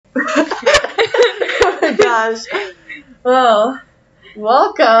Oh my gosh. Well,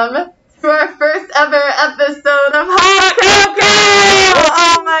 welcome to our first ever episode of Hot Cocoa!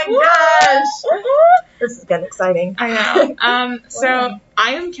 Oh my gosh! This is getting exciting. I know. So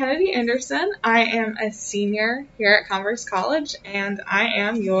I am Kennedy Anderson. I am a senior here at Converse College, and I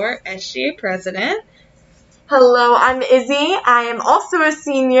am your SGA president. Hello, I'm Izzy. I am also a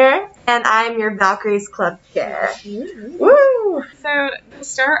senior, and I'm your Valkyries Club chair. Woo! So the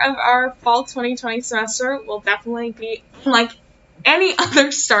start of our fall 2020 semester will definitely be unlike any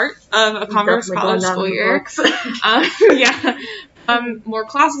other start of a Converse College school year. More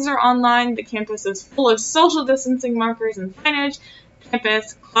classes are online. The campus is full of social distancing markers and signage.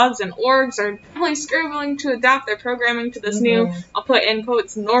 Campus clubs and orgs are definitely scrambling to adapt their programming to this new, I'll put in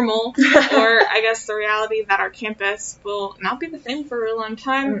quotes, normal, or I guess the reality that our campus will not be the same for a real long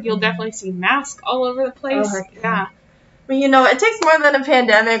time. You'll definitely see masks all over the place. Oh, yeah. Well, you know, it takes more than a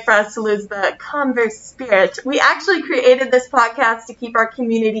pandemic for us to lose the Converse spirit. We actually created this podcast to keep our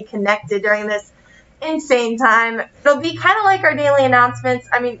community connected during this insane time. It'll be kind of like our daily announcements.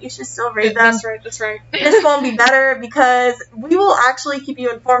 I mean, you should still read them. That's right. This won't be better because we will actually keep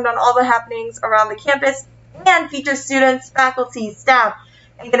you informed on all the happenings around the campus and feature students, faculty, staff,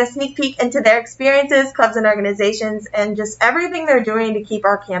 and get a sneak peek into their experiences, clubs and organizations, and just everything they're doing to keep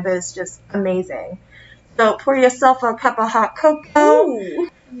our campus just amazing. So pour yourself a cup of hot cocoa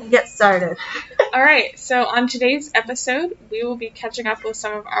and get started. All right, so on today's episode, we will be catching up with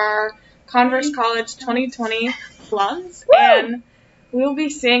some of our Converse College 2020 clubs, and we will be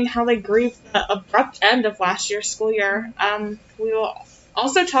seeing how they grieve the abrupt end of last year's school year. We will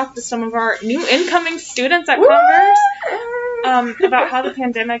also talk to some of our new incoming students at Converse about how the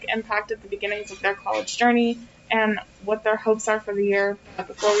pandemic impacted the beginnings of their college journey and what their hopes are for the year. But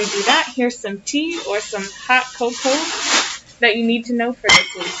before we do that, here's some tea or some hot cocoa that you need to know for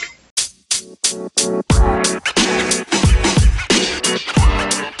this week.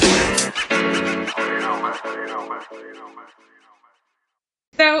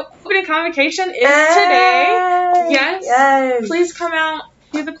 So, opening convocation is today. Yes. Please come out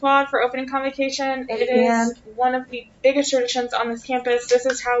to the quad for opening convocation. It is one of the biggest traditions on this campus. This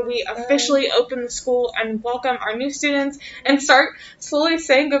is how we officially open the school and welcome our new students and start slowly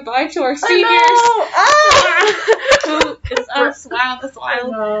saying goodbye to our seniors. Who is us? Wow, that's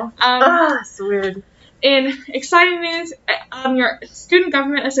wild. It's weird. In exciting news, your Student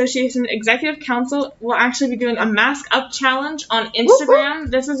Government Association Executive Council will actually be doing a Mask Up Challenge on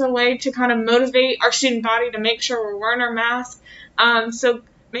Instagram. This is a way to kind of motivate our student body to make sure we're wearing our mask. So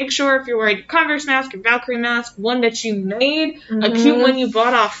make sure if you're wearing a Converse mask, a Valkyrie mask, one that you made, a cute one you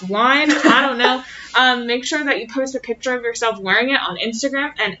bought offline, I don't know, make sure that you post a picture of yourself wearing it on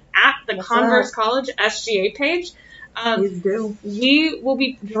Instagram and at the Converse College SGA page. Please do. We will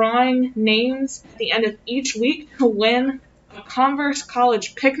be drawing names at the end of each week to win a Converse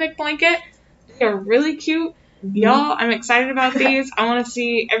College picnic blanket. They are really cute. Y'all, I'm excited about these. I want to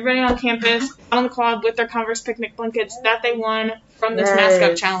see everybody on campus on the quad with their Converse picnic blankets that they won from this Mask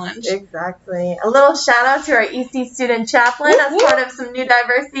Up Challenge. Exactly. A little shout out to our EC student chaplain as part of some new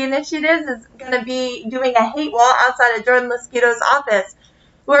diversity initiatives is going to be doing a hate wall outside of Jordan Lasquito's office.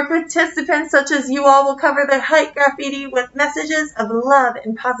 Where participants such as you all will cover the hate graffiti with messages of love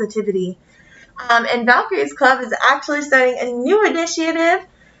and positivity. And Valkyries Club is actually starting a new initiative.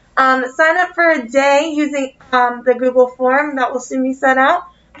 Sign up for a day using the Google form that will soon be sent out.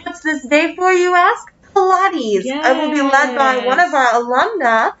 What's this day for, you ask? Pilates. Yes. It will be led by one of our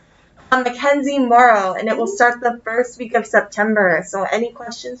alumna, Mackenzie Morrow, and it will start the first week of September. So any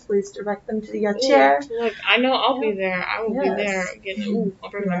questions, please direct them to your chair. Look, I know I'll be there. I will be there. I'll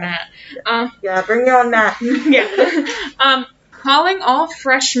bring my mat. Bring your own mat. Calling all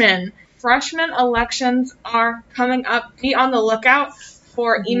freshmen. Freshman elections are coming up. Be on the lookout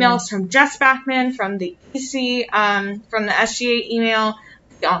for emails from Jess Backman, from the EC, from the SGA email.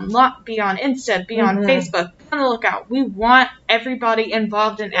 Be on Insta, be on Facebook. Be on the lookout. We want everybody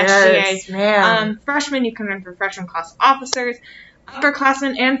involved in SGA. Freshmen, you can run for freshman class officers.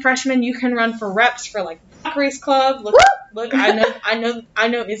 Upperclassmen and freshmen, you can run for reps for like Valkyries Club. Look, I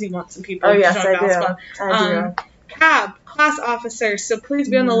know Izzy wants some people. Oh yes, I do. CAB, class officers. So please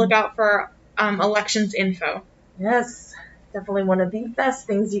be on the lookout for elections info. Yes. Definitely one of the best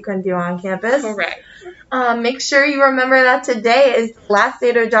things you can do on campus. Correct. Make sure you remember that today is the last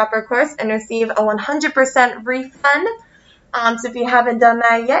day to drop our course and receive a 100% refund. So if you haven't done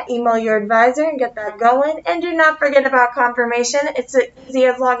that yet, email your advisor and get that going. And do not forget about confirmation. It's as easy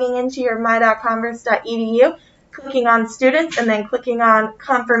as logging into your my.converse.edu, clicking on students, and then clicking on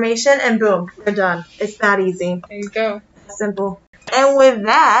confirmation, and boom, you're done. It's that easy. There you go. Simple. And with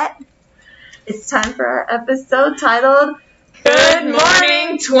that, It's time for our episode titled Good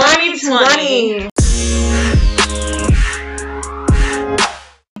Morning 2020.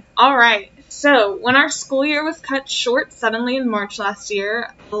 All right. So, when our school year was cut short suddenly in March last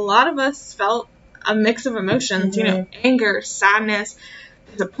year, a lot of us felt a mix of emotions, anger, sadness,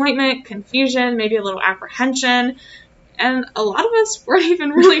 disappointment, confusion, maybe a little apprehension. And a lot of us weren't even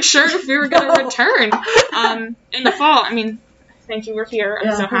really sure if we were going to return in the fall. I mean, thank you, we're here.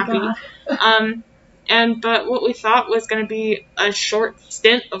 I'm so happy. But what we thought was going to be a short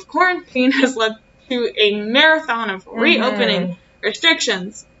stint of quarantine has led to a marathon of reopening,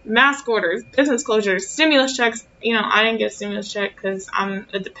 restrictions, mask orders, business closures, stimulus checks. I didn't get a stimulus check because I'm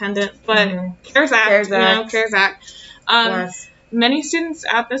a dependent, but CARES Act. Yes. Many students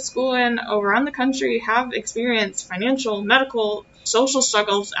at this school and around the country have experienced financial, medical, social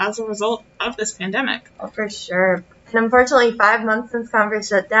struggles as a result of this pandemic. Oh, for sure. And unfortunately, 5 months since Congress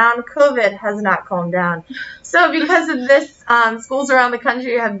shut down, COVID has not calmed down. So because of this, schools around the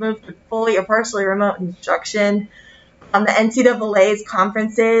country have moved to fully or partially remote instruction. The NCAA's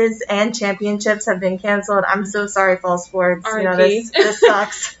conferences and championships have been canceled. I'm so sorry, fall sports. This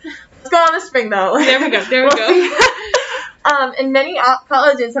sucks. Let's go on to spring, though. There we go. And many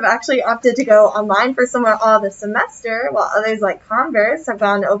colleges have actually opted to go online for some or all the semester, while others, like Converse, have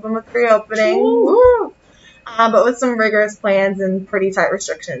gone open with reopening. Woo! But with some rigorous plans and pretty tight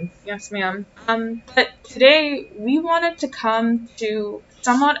restrictions. Yes, ma'am. But today we wanted to come to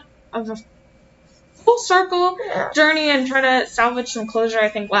somewhat of a full circle journey and try to salvage some closure. I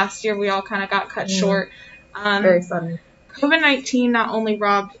think last year we all kind of got cut short. Very sudden. COVID-19 not only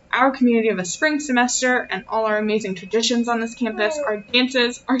robbed our community of a spring semester and all our amazing traditions on this campus, our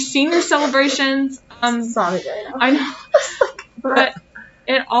dances, our senior celebrations. I know. But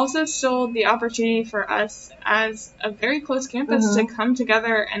it also stole the opportunity for us as a very close campus to come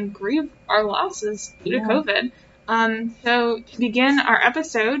together and grieve our losses due to COVID. So to begin our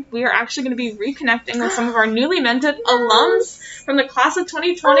episode, we are actually going to be reconnecting with some of our newly minted alums from the class of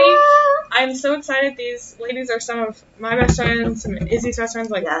 2020. I'm so excited. These ladies are some of my best friends, some of Izzy's best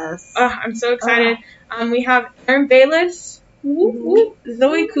friends. I'm so excited. We have Erin Bayless,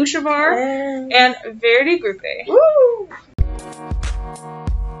 Zoe Kushabar, and Verity Grupe. Woo!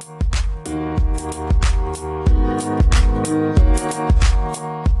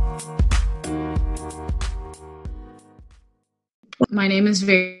 My name is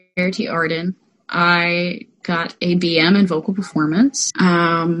Verity Arden. I got a BM in vocal performance.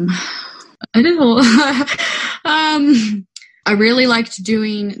 I really liked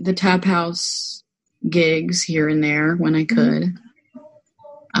doing the tap house gigs here and there when I could.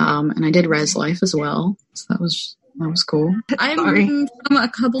 And I did Res Life as well, so that was cool. I'm from a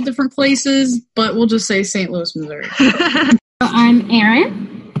couple different places, but we'll just say St. Louis, Missouri. I'm Erin.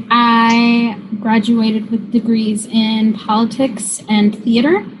 I graduated with degrees in politics and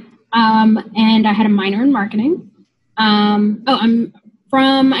theater, and I had a minor in marketing. I'm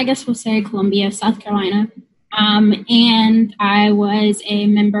from, I guess we'll say, Columbia, South Carolina, and I was a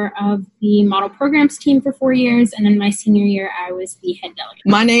member of the model programs team for 4 years, and in my senior year, I was the head delegate.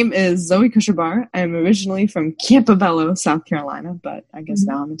 My name is Zoe Kushabar. I'm originally from Campobello, South Carolina, but I guess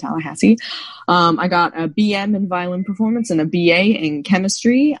now I'm in Tallahassee. I got a BM in violin performance and a BA in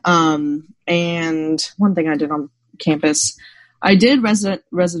chemistry. And one thing I did on campus, I did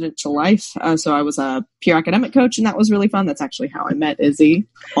residential life. So I was a peer academic coach, and that was really fun. That's actually how I met Izzy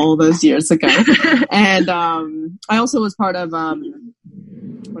all those years ago. And I also was part of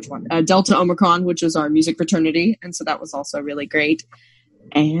Delta Omicron, which is our music fraternity. And so that was also really great.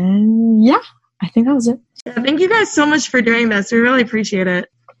 And yeah, I think that was it. Yeah, thank you guys so much for doing this. We really appreciate it.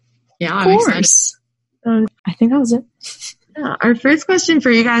 Yeah, of course. I think that was it. Yeah, our first question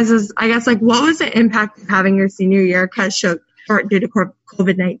for you guys is, I guess, what was the impact of having your senior year cut short due to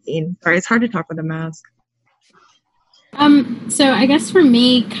COVID-19? Sorry, it's hard to talk with a mask. So I guess for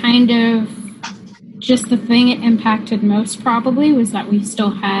me, kind of just the thing it impacted most probably was that we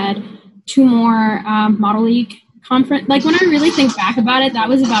still had 2 more Model League conference. When I really think back about it, that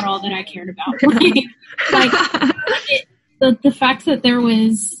was about all that I cared about. The fact that there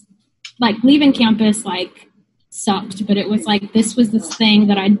was, leaving campus, sucked, but it was this was this thing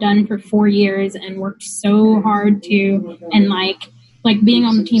that I'd done for 4 years and worked so hard to, and being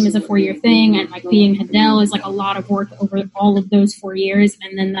on the team is a 4-year thing, and being Hadel is a lot of work over all of those 4 years,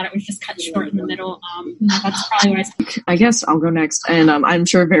 and then that it was just cut short in the middle. That's probably what I guess I'll go next, and I'm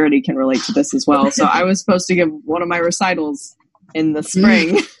sure Verity can relate to this as well. So I was supposed to give one of my recitals in the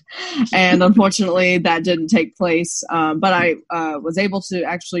spring, and unfortunately that didn't take place. But I was able to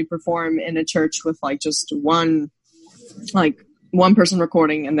actually perform in a church with just one one person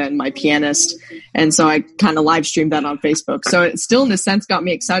recording and then my pianist. And so I kind of live streamed that on Facebook. So it still, in a sense, got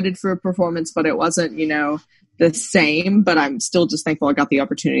me excited for a performance, but it wasn't, the same. But I'm still just thankful I got the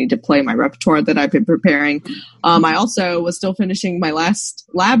opportunity to play my repertoire that I've been preparing. I also was still finishing my last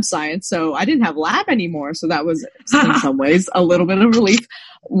lab science, so I didn't have lab anymore. So that was, in some ways, a little bit of relief.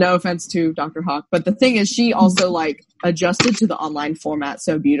 No offense to Dr. Hawk. But the thing is, she also adjusted to the online format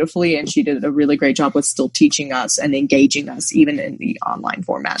so beautifully, and she did a really great job with still teaching us and engaging us even in the online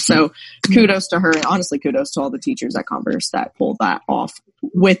format. So kudos to her, and honestly kudos to all the teachers at Converse that pulled that off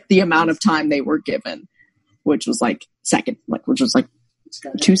with the amount of time they were given, which was 2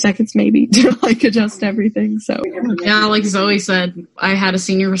 seconds maybe to adjust everything. So yeah, like Zoe said, I had a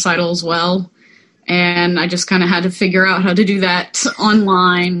senior recital as well. And I just kind of had to figure out how to do that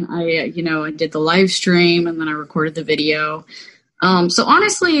online. I did the live stream and then I recorded the video. So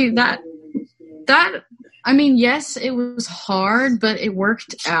honestly, yes, it was hard, but it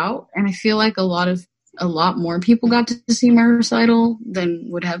worked out. And I feel like a lot more people got to see my recital than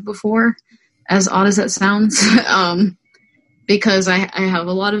would have before, as odd as that sounds. Because I have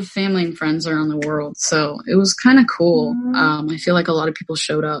a lot of family and friends around the world. So it was kind of cool. I feel like a lot of people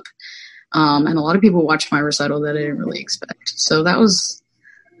showed up. And a lot of people watched my recital that I didn't really expect. So that was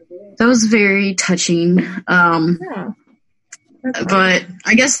very touching. But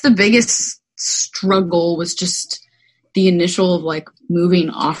I guess the biggest struggle was just the initial of moving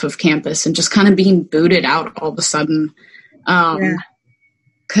off of campus and just kind of being booted out all of a sudden.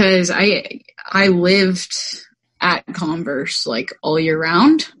 'Cause I lived at Converse all year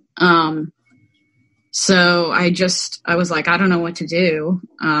round. So I was like, I don't know what to do.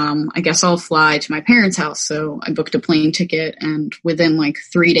 I guess I'll fly to my parents' house. So I booked a plane ticket, and within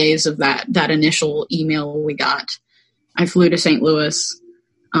 3 days of that initial email we got, I flew to St. Louis.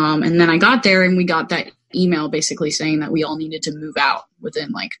 And then I got there and we got that email basically saying that we all needed to move out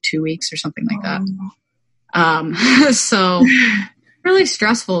within 2 weeks or something like that. So really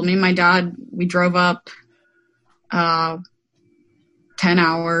stressful. Me and my dad, we drove up, 10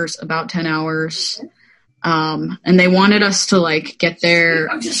 hours. And they wanted us to get there,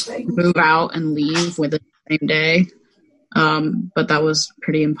 move out and leave within the same day. But that was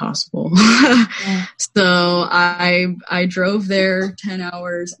pretty impossible. So I drove there 10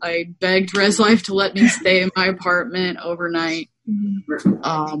 hours. I begged Res Life to let me stay in my apartment overnight.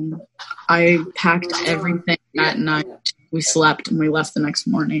 I packed everything that night. We slept and we left the next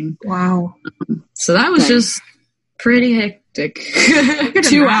morning. Wow. So that was just pretty hectic.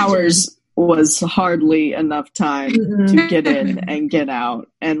 2 hours was hardly enough time to get in and get out.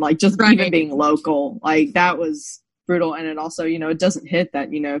 And even being local, that was brutal. And it also, it doesn't hit that,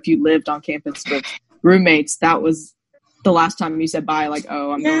 if you lived on campus with roommates, that was the last time you said bye,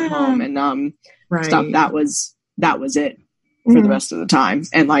 oh, I'm going home and stuff. That was it for the rest of the time.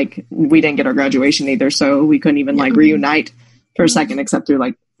 And we didn't get our graduation either, so we couldn't even reunite for a second except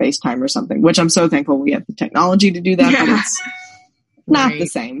through FaceTime or something, which I'm so thankful we have the technology to do that, but it's not the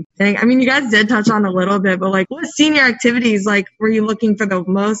same. I mean, you guys did touch on a little bit, but what senior activities were you looking for the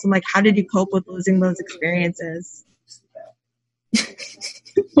most, and how did you cope with losing those experiences?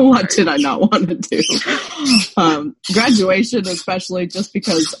 What did I not want to do? Graduation, especially, just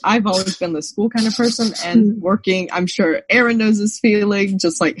because I've always been the school kind of person, and working, I'm sure Aaron knows this feeling,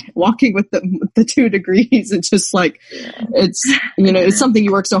 just walking with the 2 degrees. It's just it's, it's something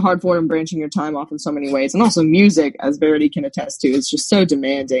you work so hard for, and branching your time off in so many ways. And also music, as Verity can attest to, is just so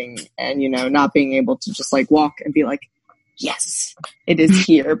demanding, and, not being able to just walk and be yes, it is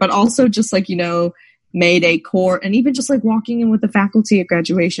here. But also just Mayday core, and even just walking in with the faculty at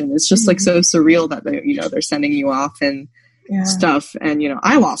graduation, it's just so surreal that they're sending you off and stuff. And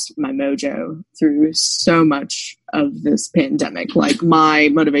I lost my mojo through so much of this pandemic. My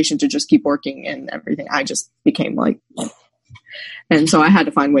motivation to just keep working and everything, I just became and so I had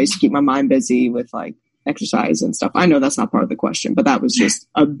to find ways to keep my mind busy with exercise and stuff. I know that's not part of the question, but that was just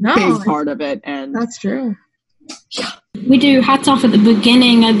a big part of it. And that's true. Yeah. We do hats off at the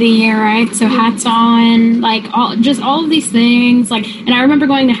beginning of the year, right? So hats on, all of these things. And I remember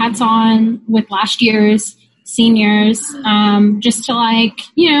going to hats on with last year's seniors, just to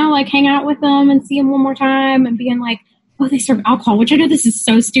hang out with them and see them one more time and being oh, they serve alcohol, which I know this is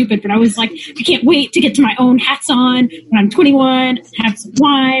so stupid, but I was I can't wait to get to my own hats on when I'm 21, have some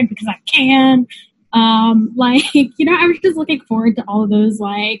wine because I can. I was just looking forward to all of those,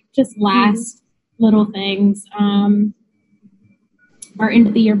 just last little things. Our end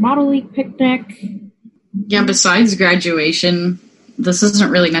of the year model league picnic. Yeah, besides graduation, this isn't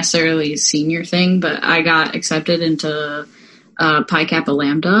really necessarily a senior thing, but I got accepted into Pi Kappa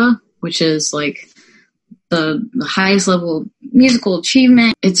Lambda, which is the highest level musical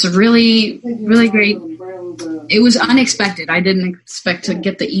achievement. It's really, really great. It was unexpected. I didn't expect to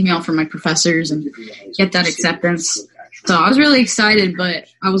get the email from my professors and get that acceptance. So I was really excited, but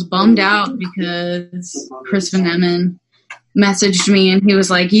I was bummed out because Chris Van Emmen messaged me and he was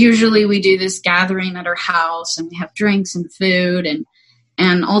like, usually we do this gathering at our house and we have drinks and food and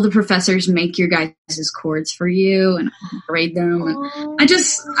all the professors make your guys' chords for you and grade them. And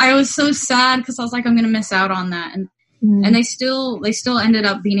I was so sad because I was like, I'm going to miss out on that. And they still ended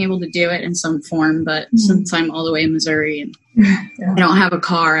up being able to do it in some form. But since I'm all the way in Missouri and I don't have a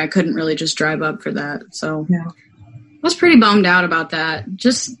car, I couldn't really just drive up for that. So I was pretty bummed out about that.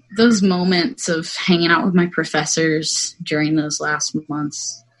 Just those moments of hanging out with my professors during those last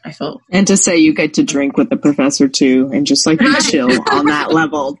months. I felt. And to say you get to drink with the professor too and just like be chill on that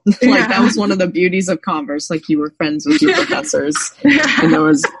level. Like that was one of the beauties of Converse. Like you were friends with your professors. And there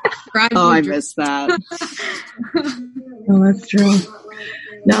was, I missed that. Oh, that's true.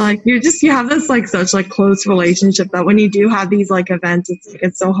 No, like you have this like such like close relationship that when you do have these like events,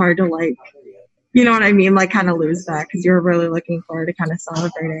 it's so hard to like, you know what I mean? Like kind of lose that because you're really looking forward to kind of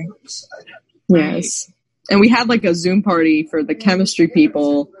celebrating. Yes. And we had like a Zoom party for the chemistry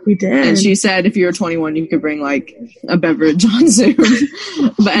people. We did. And she said if you were 21, you could bring like a beverage on Zoom.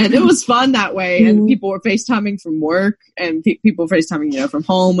 And it was fun that way. And people were FaceTiming from work and people FaceTiming, from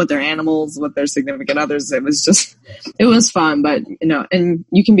home with their animals, with their significant others. It was fun. But, and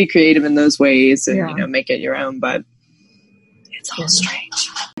you can be creative in those ways and, make it your own. But it's all strange.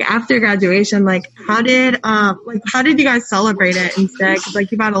 After graduation, how did you guys celebrate it instead?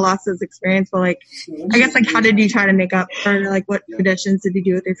 Because you've had a lot of this experience, but I guess how did you try to make up for what traditions did you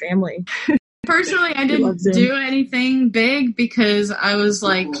do with your family? Personally, I didn't do anything big because I was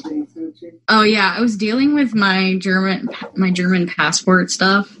I was dealing with my German passport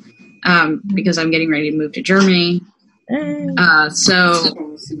stuff because I'm getting ready to move to Germany.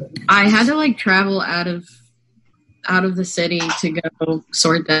 So I had to travel out of the city to go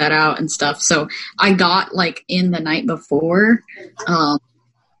sort that out and stuff. So I got in the night before.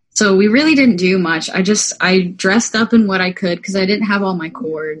 So we really didn't do much. I dressed up in what I could because I didn't have all my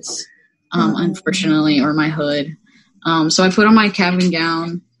cords, unfortunately, or my hood. So I put on my cap and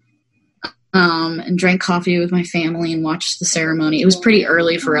gown, and drank coffee with my family and watched the ceremony. It was pretty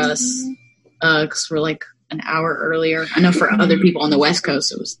early for us, because we're an hour earlier. I know for other people on the West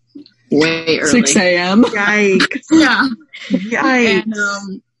Coast, it was way early. 6 a.m. Yikes. Yeah. Yikes. And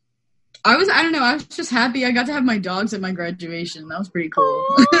I was just happy I got to have my dogs at my graduation. That was pretty cool.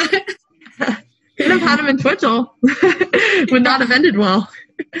 Could have had them in Twitchell. Would not have ended well.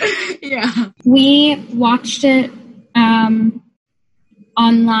 Yeah. We watched it online.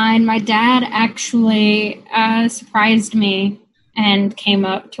 My dad actually surprised me and came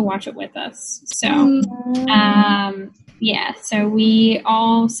up to watch it with us. So, so we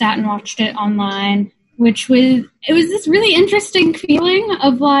all sat and watched it online, it was this really interesting feeling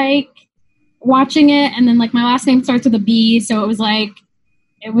of watching it. And then my last name starts with a B. So it was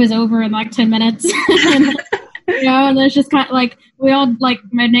it was over in 10 minutes. And, and it's just kind of we all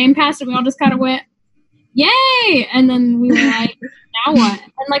my name passed and we all just kind of went, yay. And then we were now what?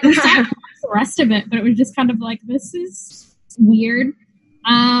 And we sat and watched the rest of it, but it was just kind of this is weird.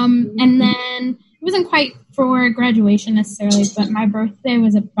 And then it wasn't quite for graduation necessarily, but my birthday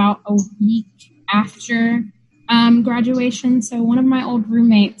was about a week after graduation. So one of my old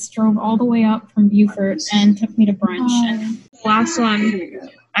roommates drove all the way up from Beaufort and took me to brunch. And last one,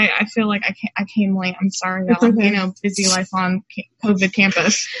 I feel like I came late. I'm sorry, y'all. Okay. Busy life on COVID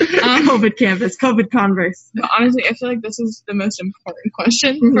campus. COVID campus, COVID Converse. But honestly, I feel like this is the most important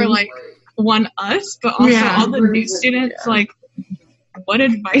question for us, but also all the new students. What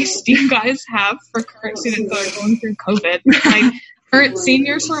advice do you guys have for current students that are going through COVID? Current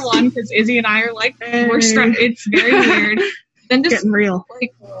seniors for one, because Izzy and I are we're stressed. It's very weird. Then just getting real.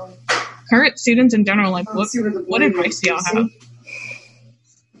 Current students in general, what advice do y'all have?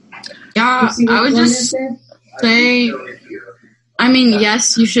 Yeah, I would just say,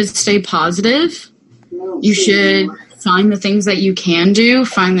 yes, you should stay positive. You should find the things that you can do,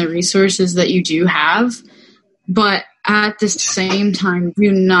 find the resources that you do have, but at the same time,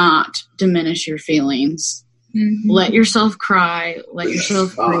 do not diminish your feelings. Mm-hmm. Let yourself cry. Let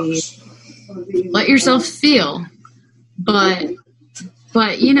yourself breathe. Let yourself feel. But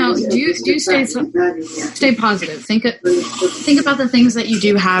do stay positive. Think about the things that you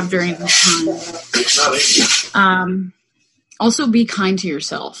do have during this time. Also, be kind to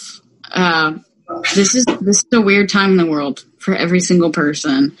yourself. This is a weird time in the world for every single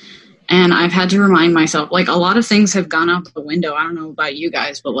person. And I've had to remind myself, a lot of things have gone out the window. I don't know about you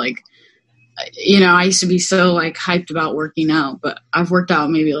guys, but I used to be so like hyped about working out, but I've worked out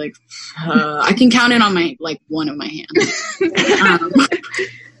maybe like I can count it on my like one of my hands.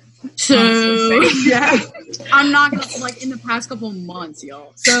 So I'm not gonna, like, in the past couple of months,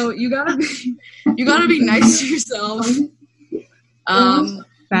 y'all. So you gotta be nice to yourself. You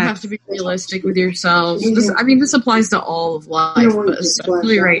have to be realistic with yourself. This applies to all of life, but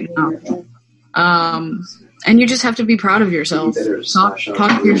especially right now. And you just have to be proud of yourself. Talk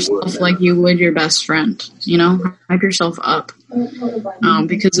to yourself like you would your best friend. Hype yourself up,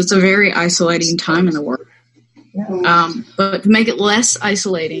 because it's a very isolating time in the world. But to make it less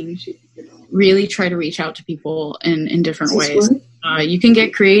isolating, really try to reach out to people in different ways. You can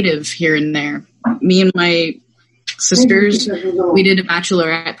get creative here and there. Me and my sisters, we did a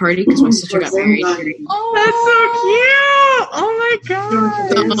bachelorette party because my sister got married. Oh, that's so cute! Oh my god!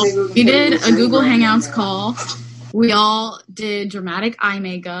 So we did a Google Hangouts call. We all did dramatic eye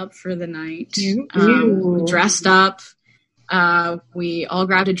makeup for the night. We dressed up. We all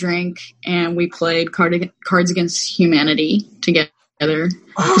grabbed a drink and we played Cards Against Humanity together. And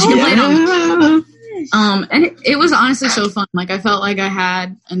it was honestly so fun. Like, I felt like I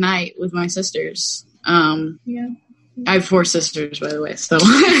had a night with my sisters. I have 4 sisters, by the way, so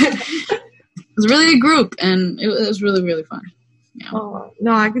it was really a group, and it was really, really fun. Yeah. Oh,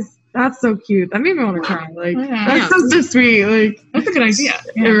 no, that's so cute. That made me want to cry. Like, that's so sweet. Like, that's a good idea.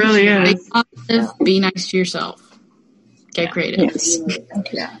 It really is. Be nice to yourself. Get creative. Yes.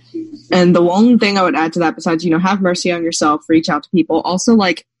 Yeah. And the one thing I would add to that, besides, have mercy on yourself, reach out to people. Also,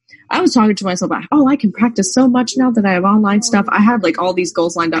 like, I was talking to myself about, I can practice so much now that I have online stuff. I had like all these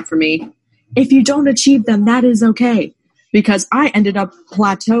goals lined up for me. If you don't achieve them, that is okay. Because I ended up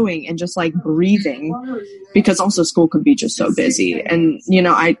plateauing and just like breathing, because also school could be just so busy. And,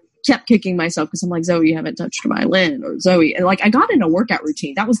 I kept kicking myself because I'm like, Zoe, you haven't touched a violin, or Zoe. And like, I got in a workout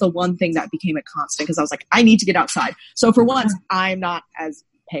routine. That was the one thing that became a constant, because I was like, I need to get outside. So for once, I'm not as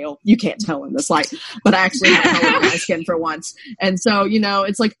pale. You can't tell in this light, but I actually have color in my skin for once. And so,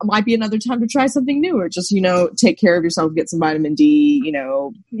 it's like, it might be another time to try something new, or just, take care of yourself, get some vitamin D,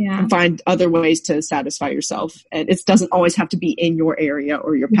 and find other ways to satisfy yourself. And it doesn't always have to be in your area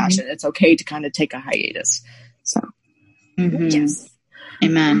or your passion. It's okay to kind of take a hiatus. So, yes.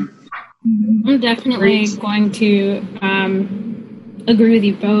 Amen. I'm definitely going to agree with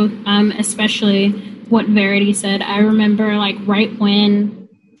you both, especially what Verity said. I remember like right when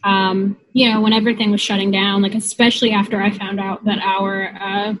when everything was shutting down, like especially after I found out that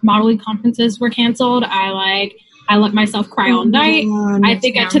our modeling conferences were canceled, I let myself cry all night. I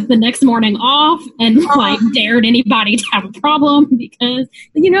think I took the next morning off and like dared anybody to have a problem, because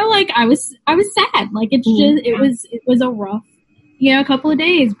I was sad. Like it was a rough couple of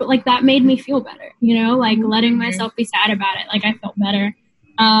days, but like that made me feel better. Like letting myself be sad about it, like I felt better.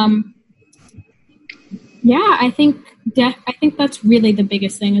 I think that's really the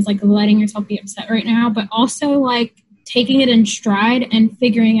biggest thing, is like letting yourself be upset right now, but also like taking it in stride and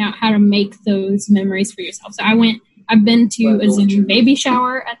figuring out how to make those memories for yourself. So I've been to a Zoom baby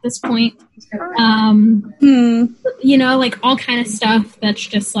shower at this point. Like all kind of stuff that's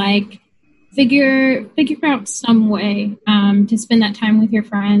just like figure out some way to spend that time with your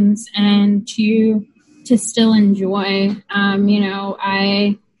friends and to still enjoy. I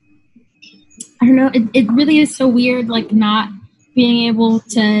don't know. It really is so weird, like not being able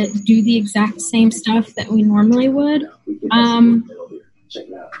to do the exact same stuff that we normally would.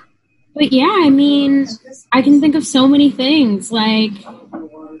 But yeah, I can think of so many things. Like,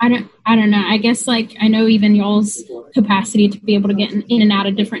 I don't know. I guess like I know even y'all's capacity to be able to get in and out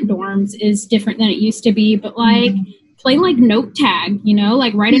of different dorms is different than it used to be. But like, play like note tag.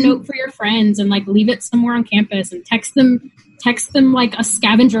 Like write a note for your friends and like leave it somewhere on campus and text them like a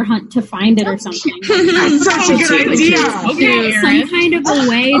scavenger hunt to find it or something. That's such a good idea. Some kind of a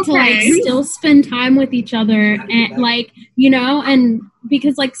way to like still spend time with each other, and like and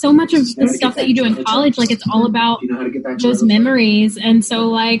because like so much of the stuff that you do in college, like it's all about those memories, and so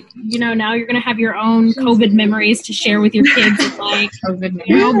like now you're gonna have your own COVID memories to share with your kids. Of, like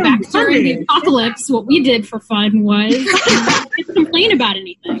back during the apocalypse, what we did for fun was not complain about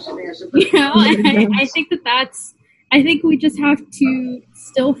anything. And I think that's. I think we just have to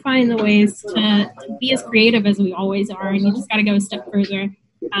still find the ways to be as creative as we always are, and you just got to go a step further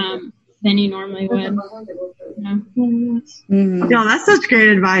than you normally would. Yeah, that's such great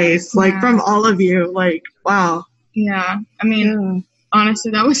advice, like from all of you. Like, wow. Yeah,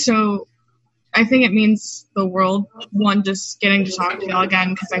 honestly, that was so. I think it means the world, one, just getting to talk to y'all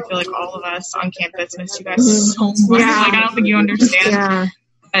again, because I feel like all of us on campus miss you guys so much. Yeah. Like, I don't think you understand. Yeah.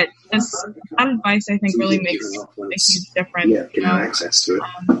 But that advice, I think, really makes a huge difference. Yeah, getting access to it.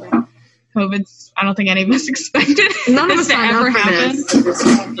 COVID's, I don't think any of us expected None of this us to signed ever up for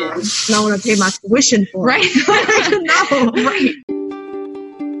happen. this. No one to pay my tuition for. Right. No. Right.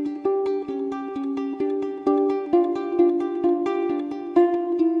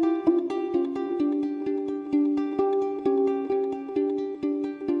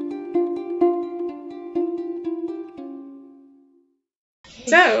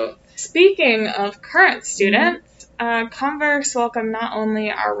 So, speaking of current students, Converse welcomed not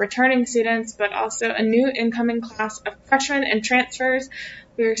only our returning students, but also a new incoming class of freshmen and transfers.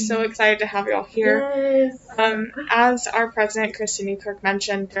 We are so excited to have you all here. Yes. As our president, Christy Newkirk,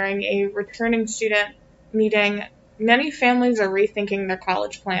 mentioned during a returning student meeting, many families are rethinking their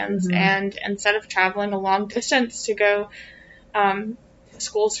college plans, and instead of traveling a long distance to go to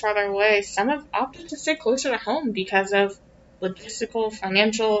schools farther away, some have opted to stay closer to home because of logistical,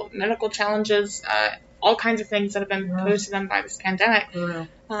 financial, medical challenges, all kinds of things that have been posed to them by this pandemic.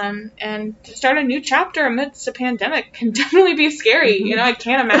 And to start a new chapter amidst a pandemic can definitely be scary. You know, I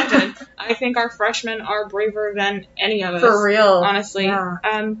can't imagine. I think our freshmen are braver than any of us. For real. Honestly. Yeah.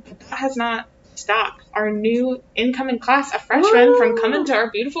 But that has not stopped our new incoming class of freshmen from coming to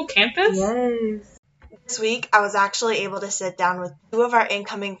our beautiful campus. Yes. This week, I was actually able to sit down with 2 of our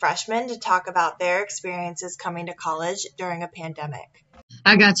incoming freshmen to talk about their experiences coming to college during a pandemic.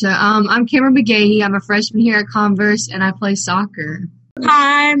 I gotcha. I'm Cameron McGahey. I'm a freshman here at Converse, and I play soccer.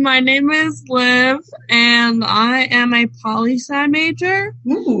 Hi, my name is Liv, and I am a poli-sci major,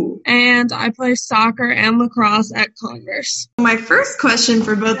 and I play soccer and lacrosse at Converse. My first question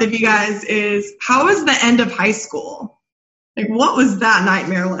for both of you guys is, how was the end of high school? Like, what was that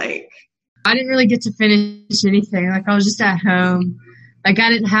nightmare like? I didn't really get to finish anything. Like, I was just at home. Like, I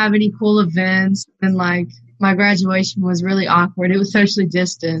didn't have any cool events, and, like, my graduation was really awkward. It was socially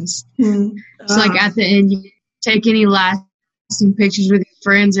distanced. So, like, at the end, you take any lasting pictures with your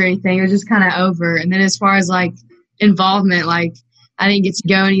friends or anything. It was just kind of over. And then as far as, like, involvement, like, I didn't get to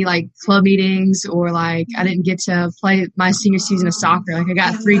go any, like, club meetings, or, like, I didn't get to play my senior season of soccer. Like, I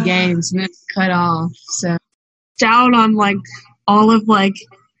got 3 games and then it was cut off. So, Down on, like, all of, like,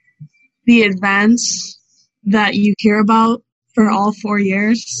 the events that you hear about for all 4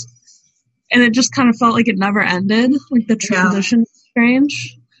 years. And it just kind of felt like it never ended. Like, the transition was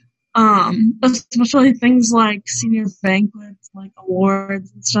strange. Especially things like senior banquets, like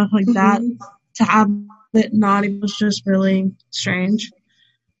awards and stuff like that. To have it not, it was just really strange.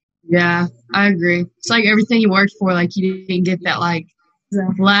 yeah, I agree. It's like everything you worked for, like, you didn't get that, like,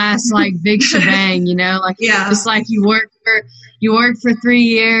 last, like, big shebang, you know? Like, it's like you worked for 3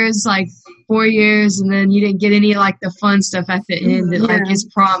 years, like 4 years, and then you didn't get any, like, the fun stuff at the end that, like, is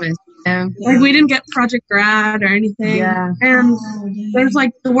promised. You know? Like, we didn't get Project Grad or anything. Yeah. And there's,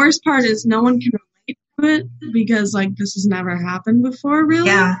 like, the worst part is no one can relate to it because, like, this has never happened before, really.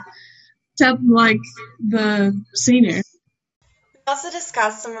 Yeah. Except, like, the seniors. We also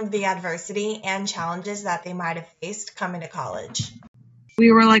discussed some of the adversity and challenges that they might have faced coming to college.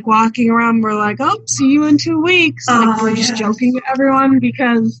 We were, like, walking around, we're like, oh, see you in 2 weeks. Like, we're just joking to everyone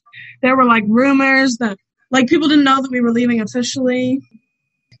because there were, like, rumors that, like, people didn't know that we were leaving officially.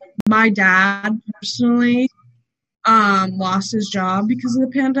 My dad, personally, lost his job because of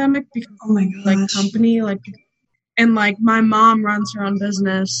the pandemic, because like, company, like, and, like, my mom runs her own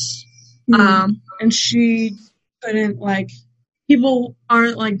business, and she couldn't, like, people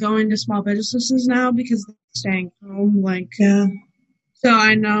aren't, like, going to small businesses now because they're staying home, like, so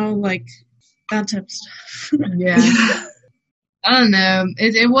I know, like, that type of stuff. Yeah. I don't know.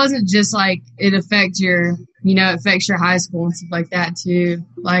 It wasn't just, like, it affects your high school and stuff like that, too.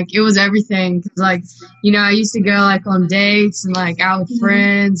 Like, it was everything. 'Cause, like, you know, I used to go, like, on dates and, like, out with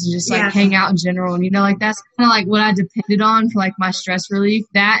friends and just, like, hang out in general. And, you know, like, that's kind of, like, what I depended on for, like, my stress relief.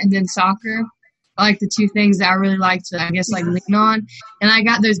 That and then soccer. Like, the 2 things that I really like to, I guess, like, lean on. And I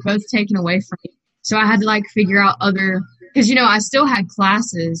got those both taken away from me. So I had to, like, figure out other – because, you know, I still had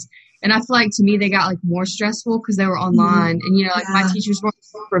classes. And I feel like, to me, they got, like, more stressful because they were online. And, you know, like, my teachers weren't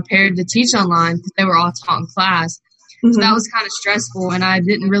prepared to teach online because they were all taught in class. So that was kind of stressful. And I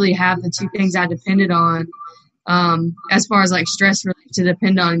didn't really have the 2 things I depended on as far as, like, stress relief to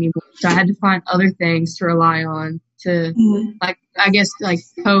depend on anymore. So I had to find other things to rely on to, like, I guess, like,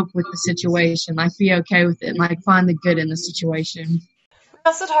 cope with the situation. Like, be okay with it and, like, find the good in the situation. We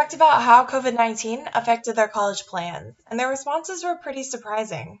also talked about how COVID-19 affected their college plans, and their responses were pretty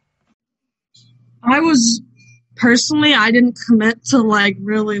surprising. I didn't commit to, like,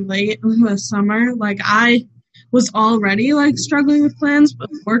 really late in the summer. Like, I was already, like, struggling with plans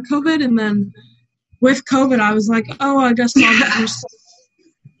before COVID, and then with COVID, I was like, oh, I guess I'll just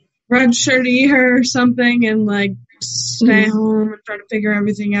redshirt year or something and, like, stay home and try to figure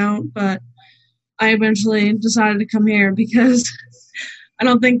everything out. But I eventually decided to come here because I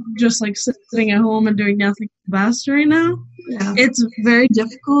don't think just like sitting at home and doing nothing is the best right now. Yeah. It's very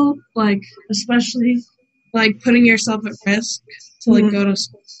difficult, like especially like putting yourself at risk to like go to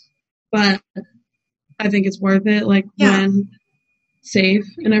school. But I think it's worth it, like when safe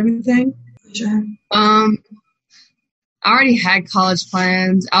and everything. Sure. I already had college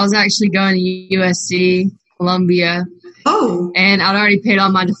plans. I was actually going to USC, Columbia. Oh. And I'd already paid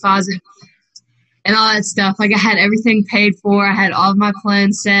all my deposit and all that stuff. Like I had everything paid for. I had all of my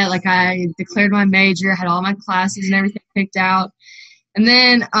plans set. Like I declared my major, had all my classes and everything picked out. And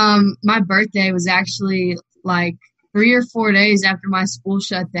then my birthday was actually like 3 or 4 days after my school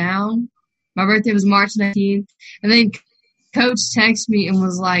shut down. My birthday was March 19th. And then Coach texted me and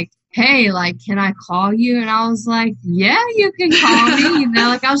was like, hey, like, can I call you? And I was like, yeah, you can call me. You know,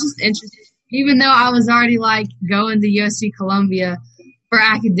 like I was just interested. Even though I was already like going to USC Columbia for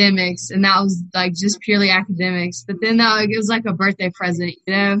academics, and that was like just purely academics. But then it was like a birthday present,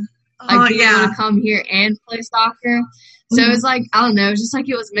 you know, like being able to come here and play soccer. So it was like, I don't know, it was just like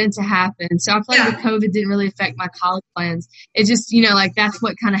it was meant to happen. So I feel like the COVID didn't really affect my college plans. It just, you know, like that's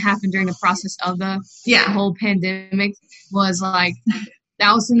what kind of happened during the process of the whole pandemic was like,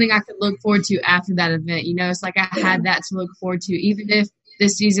 that was something I could look forward to after that event. You know, it's like I had that to look forward to, even if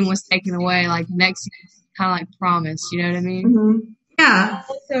this season was taken away, like next season, kind of like promised, you know what I mean? Yeah.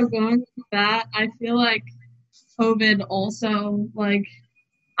 Also going with that, I feel like COVID also, like,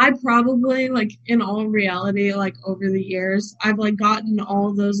 I probably, like, in all reality, like, over the years, I've, like, gotten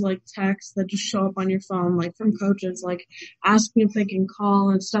all those, like, texts that just show up on your phone, like, from coaches, like, asking if they can call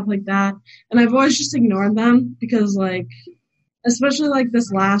and stuff like that. And I've always just ignored them because, like, especially, like,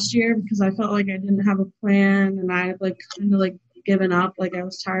 this last year, because I felt like I didn't have a plan and I had, like, kind of, like, given up. Like, I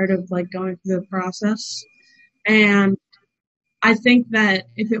was tired of, like, going through the process. And I think that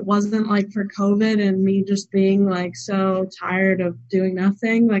if it wasn't, like, for COVID and me just being, like, so tired of doing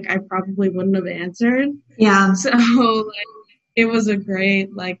nothing, like, I probably wouldn't have answered. Yeah. So, like, it was a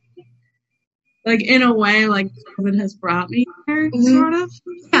great, like, in a way, like, COVID has brought me here, sort of.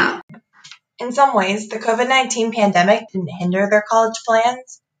 Yeah. In some ways, the COVID-19 pandemic didn't hinder their college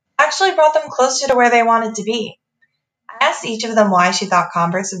plans. It actually brought them closer to where they wanted to be. I asked each of them why she thought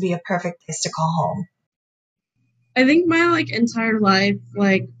Converse would be a perfect place to call home. I think my, like, entire life,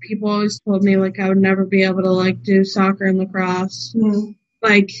 like, people always told me, like, I would never be able to, like, do soccer and lacrosse.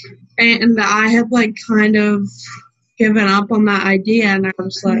 Like, and I had, like, kind of given up on that idea, and I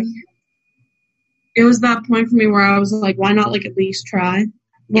was, like, it was that point for me where I was, like, why not, like, at least try?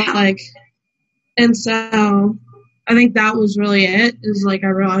 But, like, and so I think that was really it, is, like, I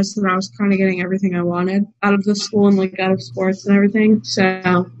realized that I was kind of getting everything I wanted out of the school and, like, out of sports and everything.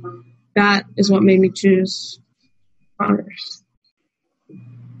 So that is what made me choose Converse.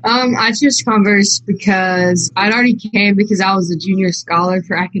 I chose Converse because I'd already came because I was a junior scholar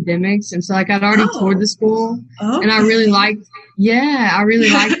for academics, and so like I'd already toured the school, and I really liked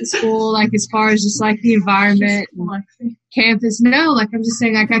the school, like as far as just like the environment, and campus. No, like I'm just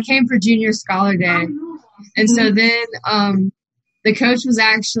saying, like I came for Junior Scholar Day, and so then the coach was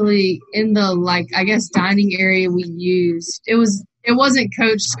actually in the like I guess dining area we used. It wasn't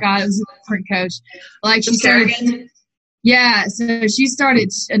Coach Scott, it was a different coach. Like she started. Yeah, so she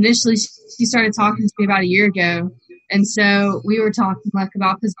started talking to me about a year ago, and so we were talking like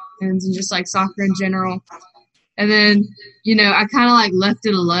about positions and just like soccer in general. And then, you know, I kind of like left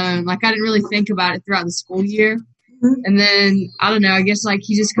it alone. Like I didn't really think about it throughout the school year. And then I don't know, I guess like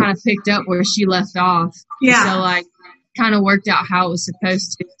he just kind of picked up where she left off. Yeah. So like kind of worked out how it was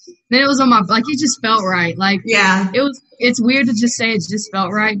supposed to. Then it was on my like it just felt right. Like it's weird to just say it just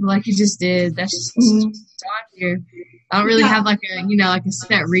felt right, but like it just did. That's just on here. I don't really have like a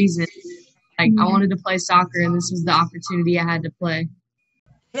set reason. Like I wanted to play soccer and this was the opportunity I had to play.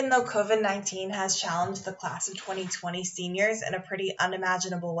 Even though COVID-19 has challenged the class of 2020 seniors in a pretty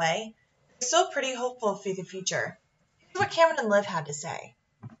unimaginable way, they're still pretty hopeful for the future. Here's what Cameron and Liv had to say.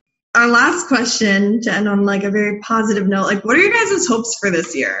 Our last question, to end on like a very positive note, like what are your guys' hopes for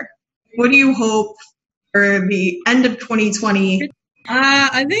this year? What do you hope for the end of 2020?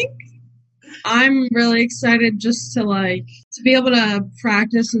 I think I'm really excited just to be able to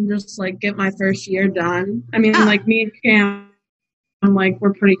practice and just like get my first year done. I mean, like me and Cam,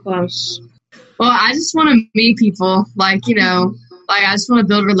 we're pretty close. Well, I just want to meet people, I just want to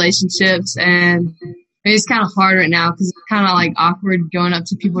build relationships, and it's kind of hard right now because it's kind of like awkward going up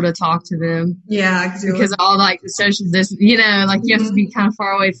to people to talk to them. Yeah, exactly. Because all like the social distance, you have to be kind of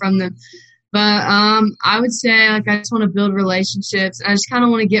far away from them. But I would say I just want to build relationships. And I just kind of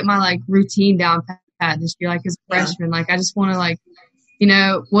want to get my routine down that this year, like as a freshman. Like I just want to like, you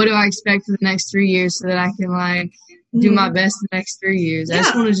know, what do I expect for the next 3 years so that I can like do my best the next 3 years. I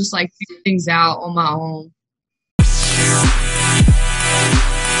just want to just like figure things out on my own.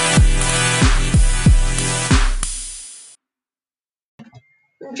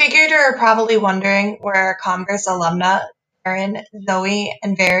 Figured you're probably wondering where Converse alumna Erin, Zoe,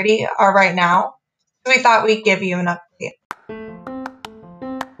 and Verity are right now, so we thought we'd give you an update.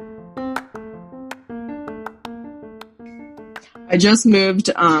 I just moved.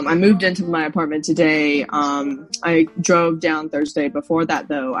 I moved into my apartment today. I drove down Thursday. Before that,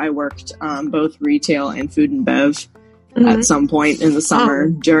 though, I worked both retail and food and bev at some point in the summer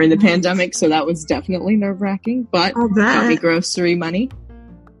during the pandemic, so that was definitely nerve-wracking, but got me grocery money.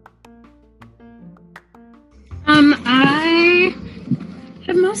 I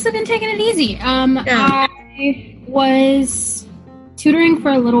have mostly been taking it easy. I was tutoring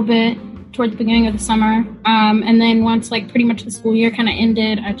for a little bit towards the beginning of the summer, and then once like pretty much the school year kind of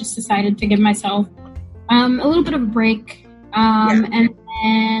ended, I just decided to give myself a little bit of a break. And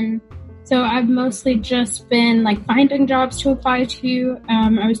then so I've mostly just been like finding jobs to apply to.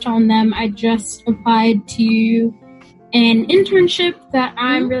 I was telling them I just applied to an internship that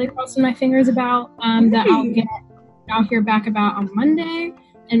I'm really crossing my fingers about, that I'll hear back about on Monday.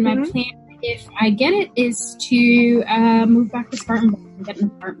 And my plan, if I get it, is to move back to Spartanburg and get an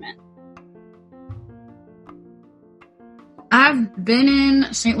apartment. I've been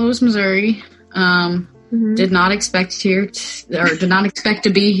in St. Louis, Missouri. Did not expect did not expect to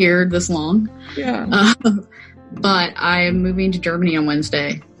be here this long. But I'm moving to Germany on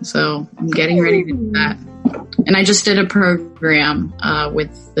Wednesday, so I'm getting ready to do that. And I just did a program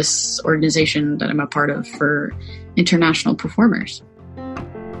with this organization that I'm a part of for international performers.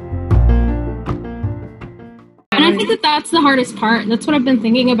 And I think that that's the hardest part. That's what I've been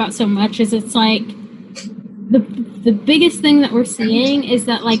thinking about so much, is it's like the biggest thing that we're seeing is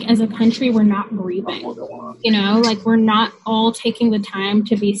that like as a country we're not grieving, you know, like we're not all taking the time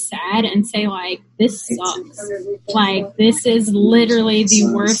to be sad and say like this sucks, like this is literally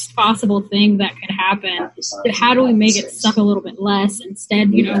the worst possible thing that could happen, but how do we make it suck a little bit less?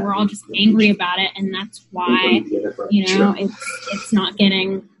 Instead, you know, we're all just angry about it, and that's why, you know, it's not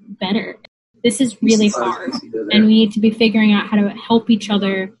getting better. This is really hard, and we need to be figuring out how to help each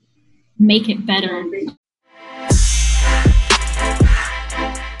other make it better.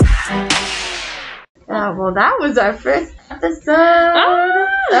 Oh, well, that was our first episode.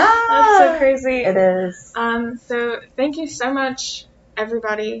 That's so crazy. It is. So thank you so much,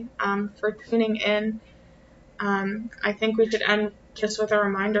 everybody, for tuning in. I think we should end just with a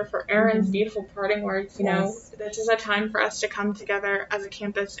reminder for Erin's beautiful parting words. You know, this is a time for us to come together as a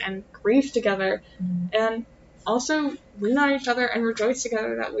campus and grieve together, and also lean on each other and rejoice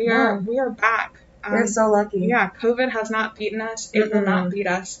together that we are back. We're so lucky. Yeah, COVID has not beaten us. It will not beat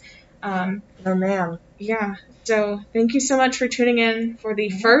us. No, ma'am. Yeah. So thank you so much for tuning in for the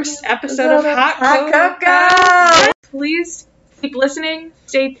first episode of Hot Cocoa. Please keep listening.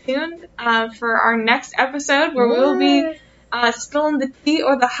 Stay tuned for our next episode where we will be spilling the tea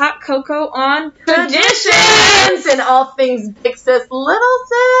or the hot cocoa on traditions and all things big sis, little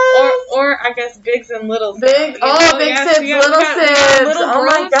sis. Or I guess bigs and little sis. Big sis, little sis. Oh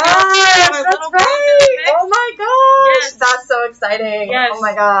my gosh, that's right. Oh my gosh, yes. That's so exciting. Yes. Oh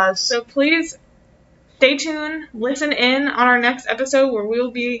my gosh. So please stay tuned, listen in on our next episode where we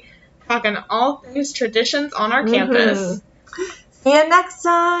will be talking all things traditions on our campus. See you next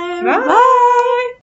time. Bye.